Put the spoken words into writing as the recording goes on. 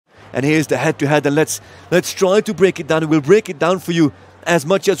And here's the head-to-head, and let's try to break it down. We'll break it down for you as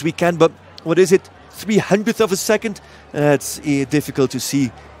much as we can, but what is it? 300th of a second? That's difficult to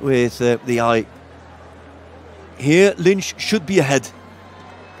see with the eye. Here, Lynch should be ahead.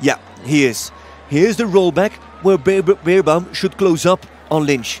 Yeah, he is. Here's the rollback where Beerbaum should close up on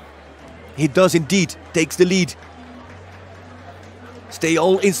Lynch. He does indeed, takes the lead. Stay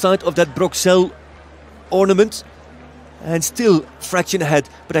all inside of that Bruxelles ornament and still fraction ahead.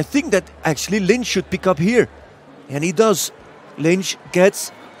 But I think that actually Lynch should pick up here. And he does. Lynch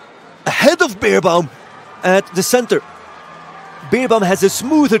gets ahead of Beerbaum at the center. Beerbaum has a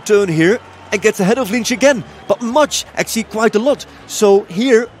smoother turn here and gets ahead of Lynch again. But much, actually quite a lot. So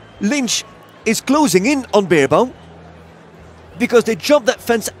here Lynch is closing in on Beerbaum because they jumped that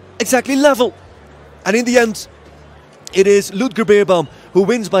fence exactly level. And in the end, it is Ludger Beerbaum who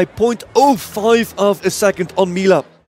wins by 0.05 of a second on Mila.